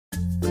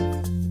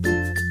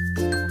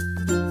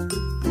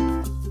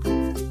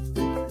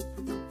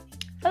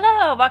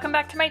Hello, welcome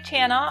back to my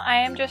channel. I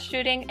am just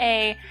shooting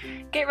a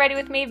get ready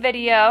with me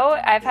video.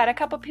 I've had a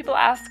couple people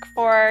ask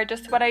for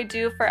just what I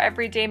do for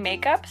everyday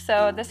makeup,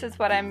 so this is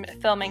what I'm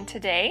filming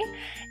today.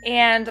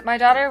 And my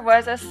daughter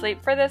was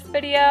asleep for this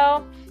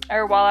video,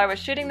 or while I was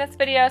shooting this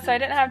video, so I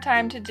didn't have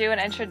time to do an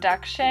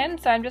introduction,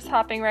 so I'm just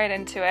hopping right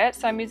into it.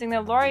 So I'm using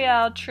the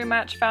L'Oreal True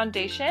Match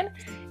Foundation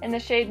in the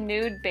shade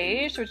Nude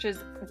Beige, which is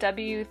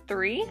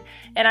W3,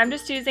 and I'm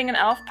just using an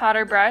e.l.f.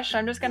 powder brush.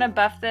 I'm just going to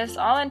buff this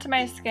all into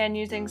my skin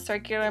using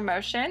circular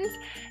motions,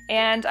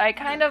 and I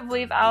kind of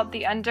leave out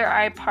the under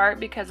eye part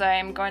because I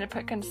am going to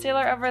put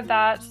concealer over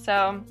that,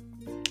 so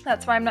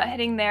that's why I'm not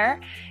hitting there.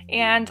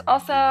 And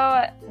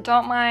also,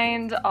 don't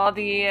mind all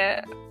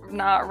the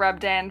not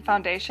rubbed in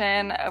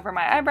foundation over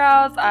my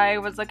eyebrows. I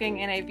was looking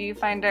in a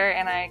viewfinder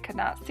and I could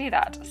not see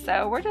that,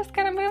 so we're just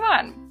gonna move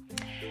on.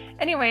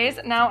 Anyways,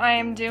 now I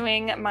am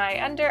doing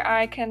my under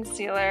eye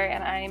concealer,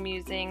 and I am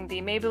using the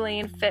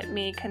Maybelline Fit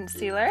Me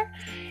concealer,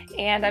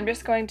 and I'm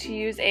just going to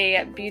use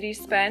a beauty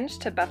sponge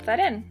to buff that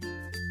in.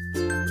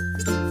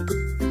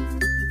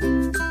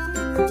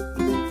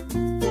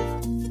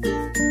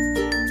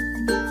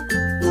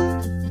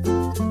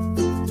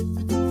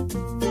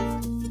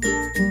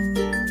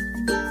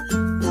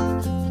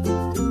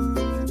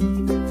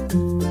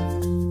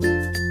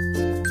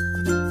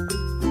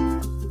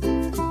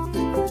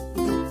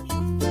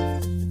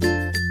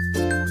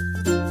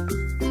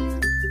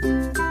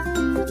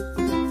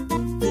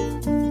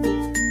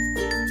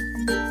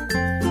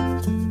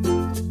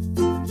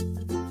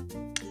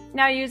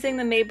 Now using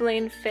the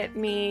Maybelline Fit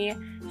Me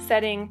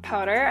setting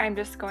powder, I'm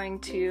just going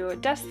to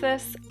dust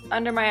this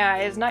under my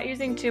eyes, not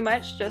using too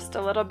much, just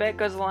a little bit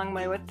goes a long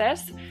way with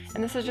this,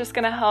 and this is just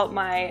going to help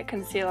my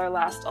concealer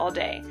last all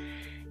day.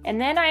 And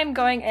then I am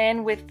going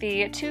in with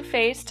the Too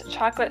Faced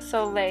Chocolate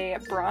Soleil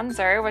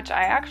bronzer, which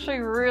I actually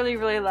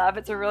really love.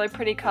 It's a really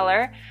pretty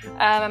color.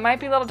 It might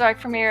be a little dark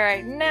for me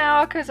right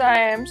now because I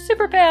am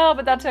super pale,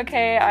 but that's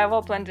okay. I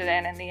will blend it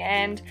in the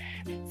end.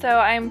 So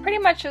I'm pretty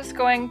much just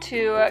going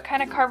to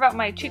kind of carve out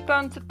my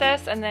cheekbones with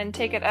this and then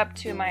take it up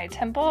to my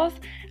temples.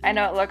 I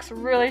know it looks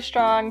really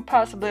strong,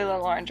 possibly a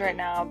little orange right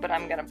now, but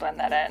I'm going to blend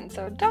that in,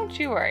 so don't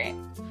you worry.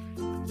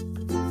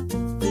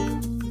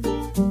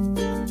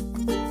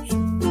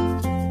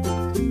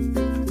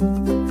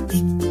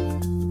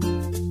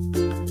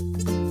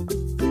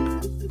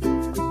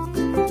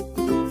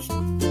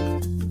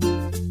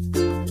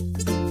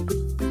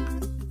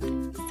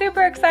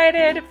 Super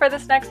excited for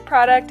this next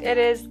product. It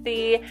is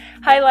the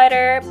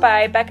highlighter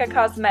by Becca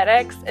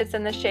Cosmetics. It's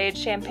in the shade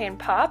Champagne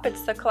Pop.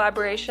 It's the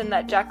collaboration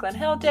that Jaclyn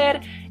Hill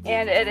did,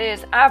 and it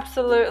is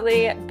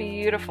absolutely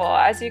beautiful.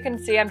 As you can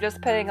see, I'm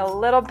just putting a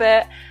little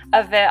bit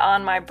of it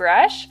on my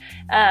brush.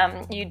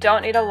 You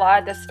don't need a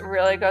lot. This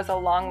really goes a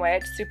long way.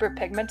 It's super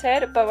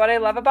pigmented, but what I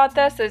love about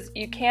this is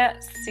you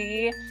can't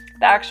see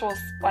the actual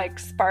like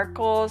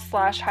sparkles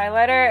slash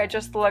highlighter. It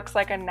just looks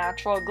like a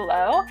natural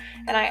glow,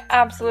 and I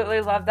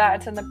absolutely love that.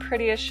 It's in the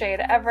prettiest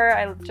shade ever.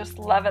 I just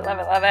love it, love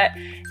it, love it.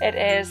 It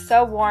is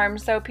so warm,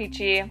 so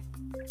peachy,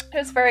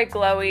 just very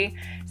glowy.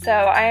 So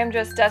I am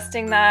just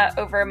dusting that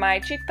over my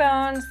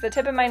cheekbones, the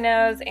tip of my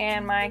nose,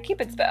 and my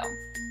Cupid's bow.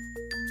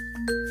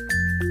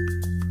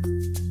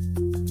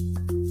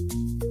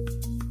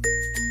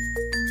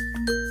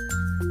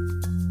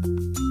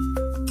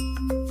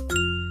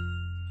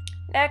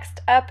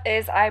 Next up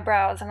is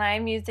eyebrows, and I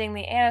am using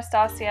the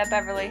Anastasia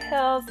Beverly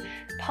Hills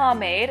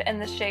pomade in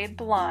the shade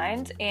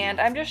Blind, and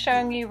I'm just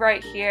showing you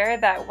right here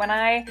that when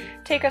I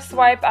take a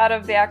swipe out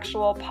of the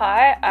actual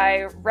pot,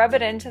 I rub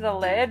it into the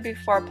lid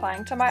before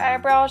applying to my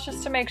eyebrows,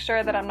 just to make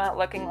sure that I'm not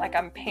looking like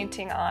I'm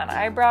painting on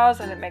eyebrows,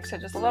 and it makes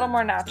it just a little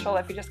more natural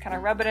if you just kind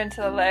of rub it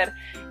into the lid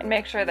and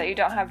make sure that you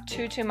don't have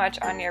too much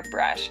on your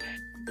brush.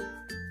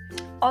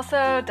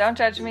 Also, don't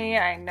judge me,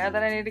 I know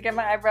that I need to get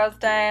my eyebrows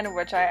done,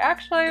 which I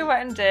actually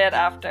went and did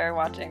after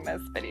watching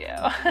this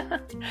video.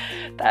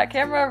 That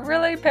camera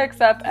really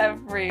picks up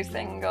every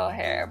single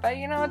hair, but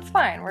you know, it's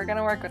fine, we're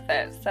gonna work with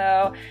it.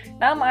 So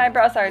now my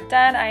eyebrows are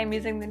done. I am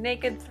using the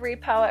Naked 3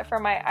 palette for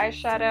my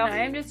eyeshadow. I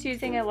am just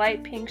using a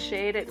light pink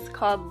shade. It's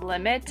called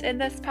Limit in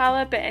this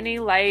palette, but any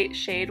light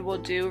shade will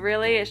do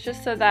really. It's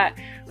just so that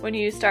when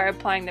you start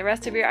applying the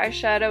rest of your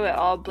eyeshadow, it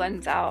all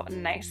blends out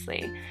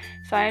nicely.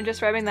 So I'm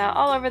just rubbing that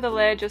all over the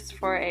lid just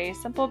for a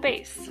simple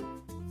base.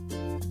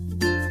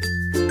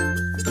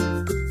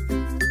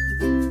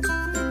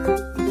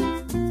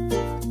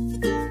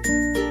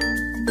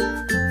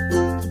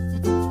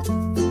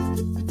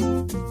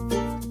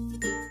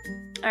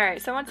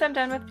 Alright, so once I'm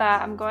done with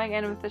that, I'm going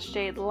in with the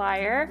shade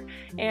Liar,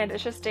 and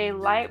it's just a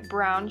light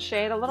brown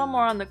shade, a little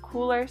more on the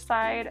cooler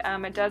side.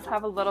 It does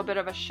have a little bit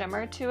of a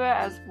shimmer to it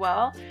as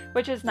well,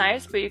 which is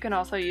nice, but you can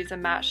also use a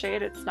matte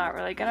shade. It's not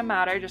really going to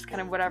matter, just kind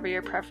of whatever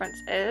your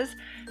preference is.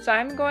 So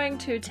I'm going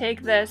to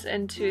take this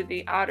into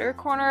the outer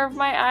corner of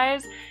my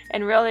eyes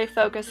and really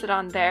focus it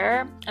on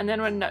there, and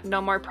then when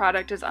no more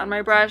product is on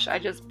my brush, I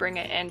just bring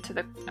it into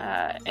the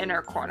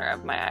inner corner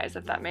of my eyes,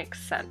 if that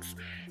makes sense.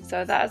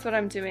 So that is what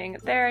I'm doing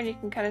there, and you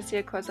can kind of see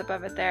a close-up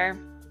of it there.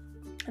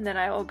 And then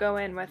I will go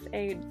in with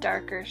a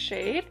darker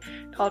shade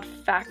called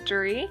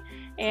Factory,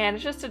 and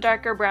it's just a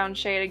darker brown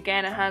shade.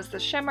 Again, it has the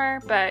shimmer,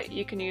 but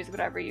you can use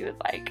whatever you would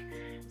like.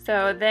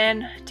 So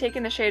then,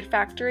 taking the shade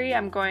Factory,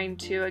 I'm going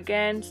to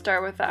again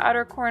start with the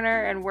outer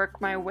corner and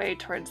work my way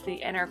towards the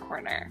inner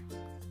corner.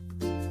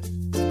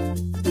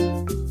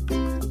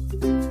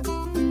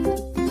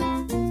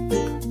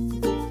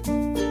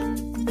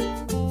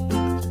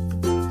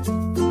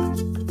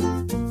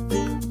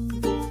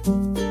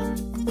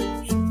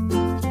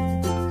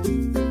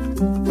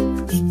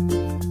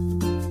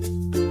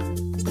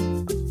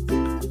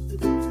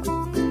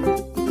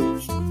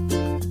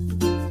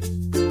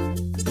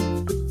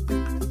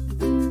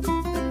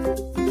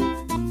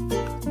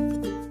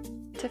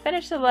 To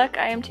finish the look,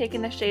 I am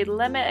taking the shade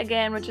Limit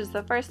again, which is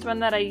the first one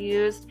that I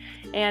used,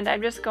 and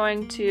I'm just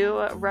going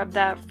to rub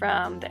that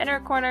from the inner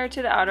corner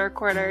to the outer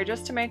corner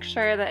just to make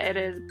sure that it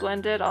is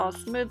blended all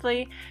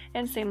smoothly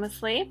and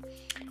seamlessly.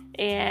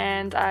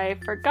 And I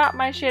forgot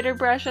my shader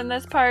brush in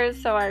this part,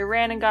 so I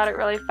ran and got it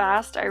really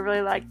fast. I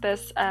really like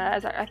this, I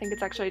think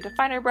it's actually a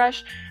definer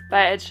brush,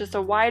 but it's just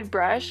a wide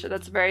brush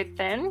that's very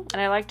thin,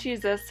 and I like to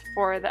use this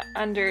for the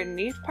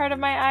underneath part of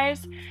my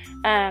eyes.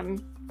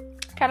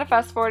 Kind of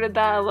fast forwarded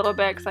that a little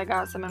bit because I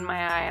got some in my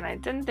eye and I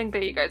didn't think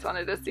that you guys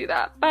wanted to see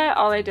that, but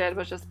all I did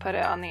was just put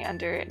it on the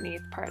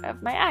underneath part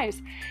of my eyes.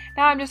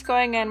 Now I'm just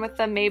going in with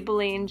the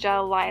Maybelline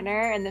gel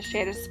liner in the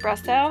shade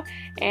Espresso,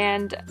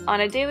 and on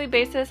a daily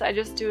basis I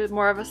just do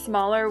more of a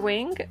smaller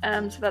wing,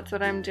 so that's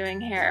what I'm doing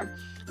here.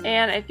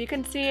 And if you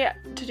can see,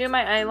 to do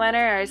my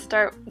eyeliner I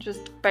start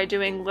just by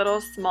doing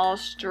little small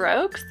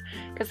strokes,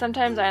 because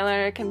sometimes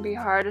eyeliner can be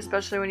hard,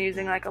 especially when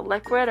using like a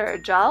liquid or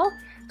a gel.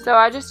 So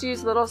I just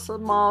use little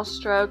small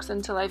strokes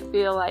until I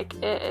feel like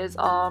it is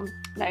all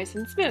nice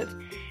and smooth.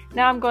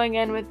 Now I'm going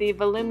in with the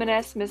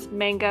Voluminous Miss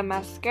Manga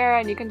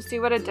Mascara, and you can see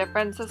what a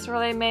difference this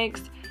really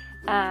makes.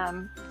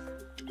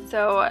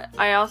 So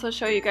I also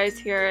show you guys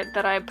here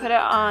that I put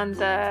it on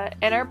the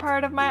inner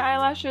part of my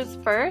eyelashes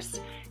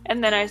first,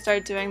 and then I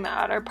start doing the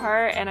outer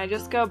part, and I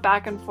just go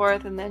back and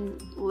forth and then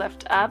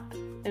lift up,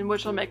 and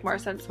which will make more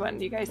sense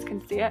when you guys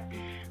can see it.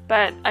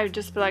 But I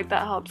just feel like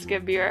that helps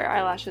give your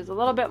eyelashes a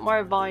little bit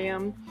more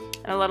volume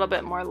and a little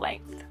bit more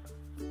length.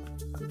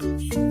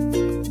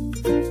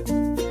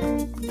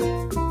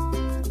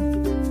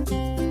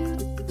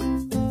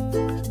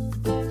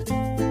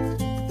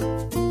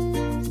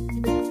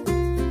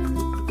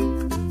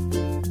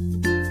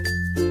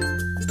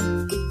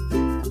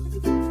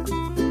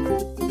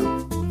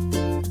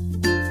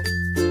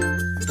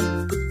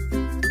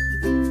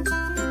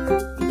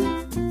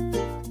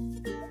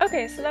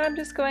 Okay, so now I'm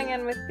just going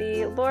in with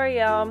the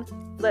L'Oreal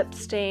Lip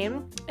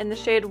Stain in the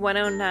shade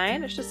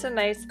 109. It's just a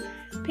nice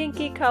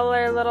pinky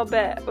color, a little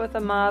bit with a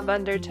mauve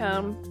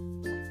undertone.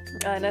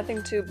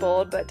 Nothing too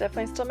bold, but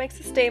definitely still makes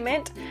a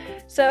statement.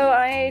 So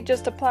I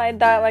just applied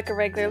that like a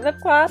regular lip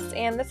gloss,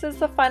 and this is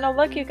the final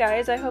look, you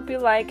guys. I hope you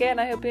like it, and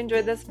I hope you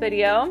enjoyed this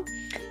video.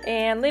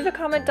 And leave a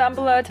comment down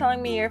below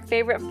telling me your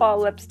favorite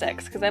fall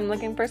lipsticks, because I'm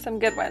looking for some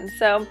good ones.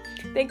 So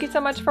thank you so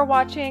much for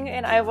watching,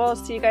 and I will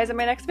see you guys in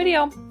my next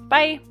video.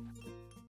 Bye!